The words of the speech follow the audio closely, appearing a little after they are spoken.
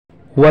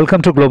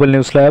Welcome to Global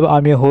News Lab.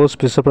 I'm your host,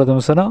 Mr.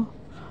 Pradhamasana.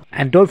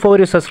 And don't forget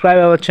to subscribe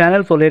our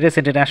channel for latest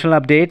international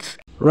updates.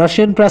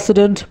 Russian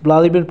President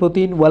Vladimir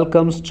Putin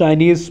welcomes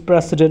Chinese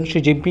President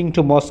Xi Jinping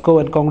to Moscow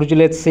and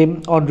congratulates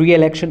him on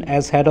re-election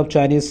as head of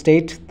Chinese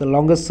state, the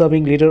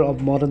longest-serving leader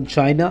of modern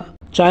China.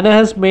 China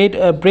has made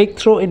a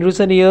breakthrough in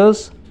recent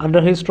years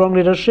under his strong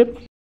leadership.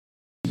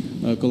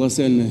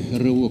 Колоссальный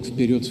рывок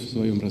вперед в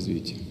своем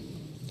развитии.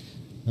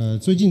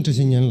 最近这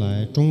些年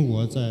来，中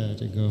国在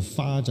这个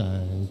发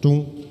展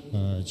中，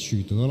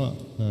取得了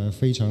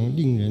非常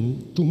令人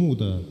注目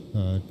的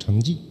成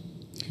绩。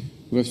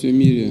Во всем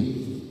мире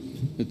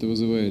это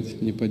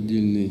вызывает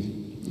неподдельный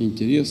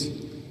интерес,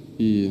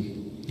 и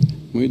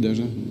мы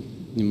даже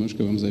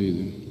немножко вам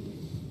завидуем.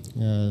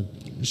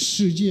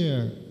 世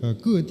界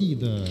各地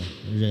的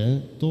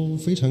人都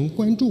非常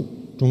关注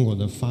中国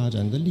的发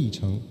展的历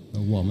程，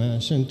我们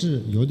甚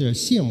至有点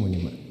羡慕你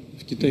们。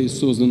В Китае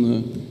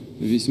создана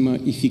весьма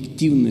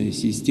эффективная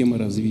система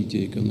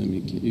развития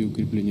экономики и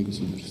укрепления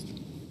государства.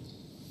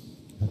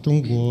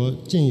 中国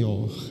建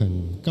有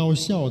很高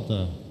效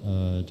的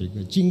这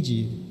个经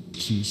济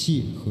体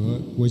系和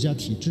国家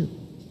体制。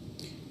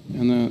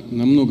Она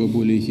намного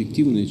более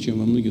эффективная, чем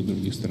во многих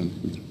других странах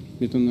мира.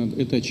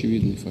 Это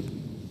очевидный факт.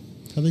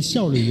 它的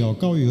效率要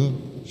高于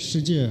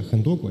世界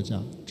很多国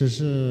家，这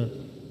是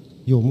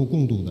有目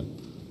共睹的。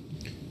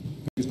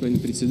Господин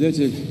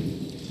председатель,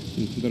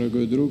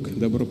 дорогой друг,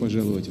 добро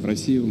пожаловать в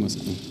Россию, в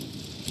Москву.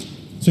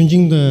 尊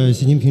敬的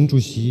习近平主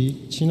席，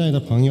亲爱的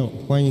朋友，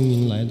欢迎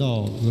您来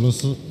到俄罗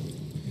斯。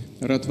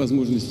Рад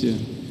возможности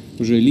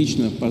уже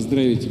лично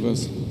поздравить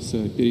вас с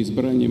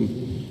переизбранием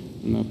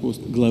на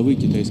пост главы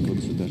китайского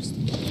государства.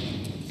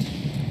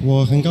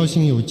 我很高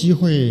兴有机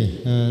会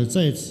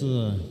再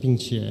次并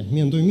且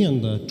面对面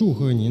的祝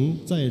贺您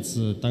再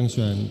次当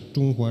选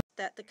中华。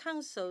That the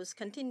Council's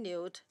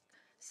continued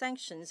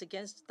sanctions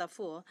against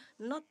Darfur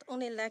not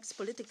only lacks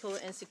political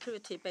and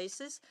security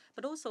basis,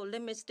 but also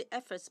limits the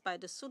efforts by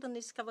the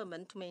Sudanese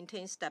government to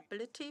maintain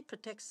stability,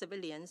 protect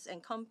civilians,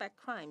 and combat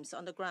crimes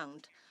on the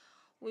ground.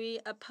 We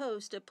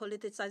oppose the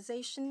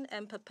politicization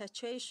and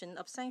perpetuation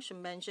of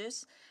sanction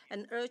measures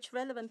and urge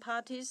relevant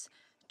parties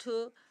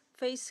to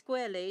face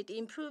squarely the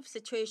improved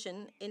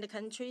situation in the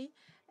country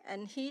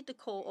and heed the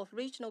call of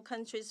regional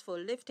countries for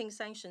lifting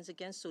sanctions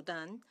against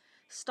Sudan,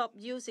 stop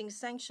using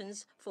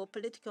sanctions for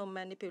political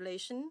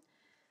manipulation,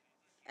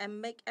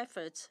 and make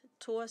efforts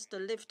towards the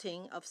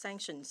lifting of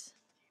sanctions.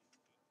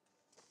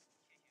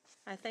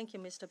 I thank you,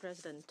 Mr.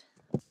 President.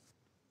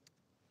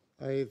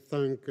 I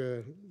thank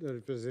the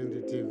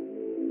representative.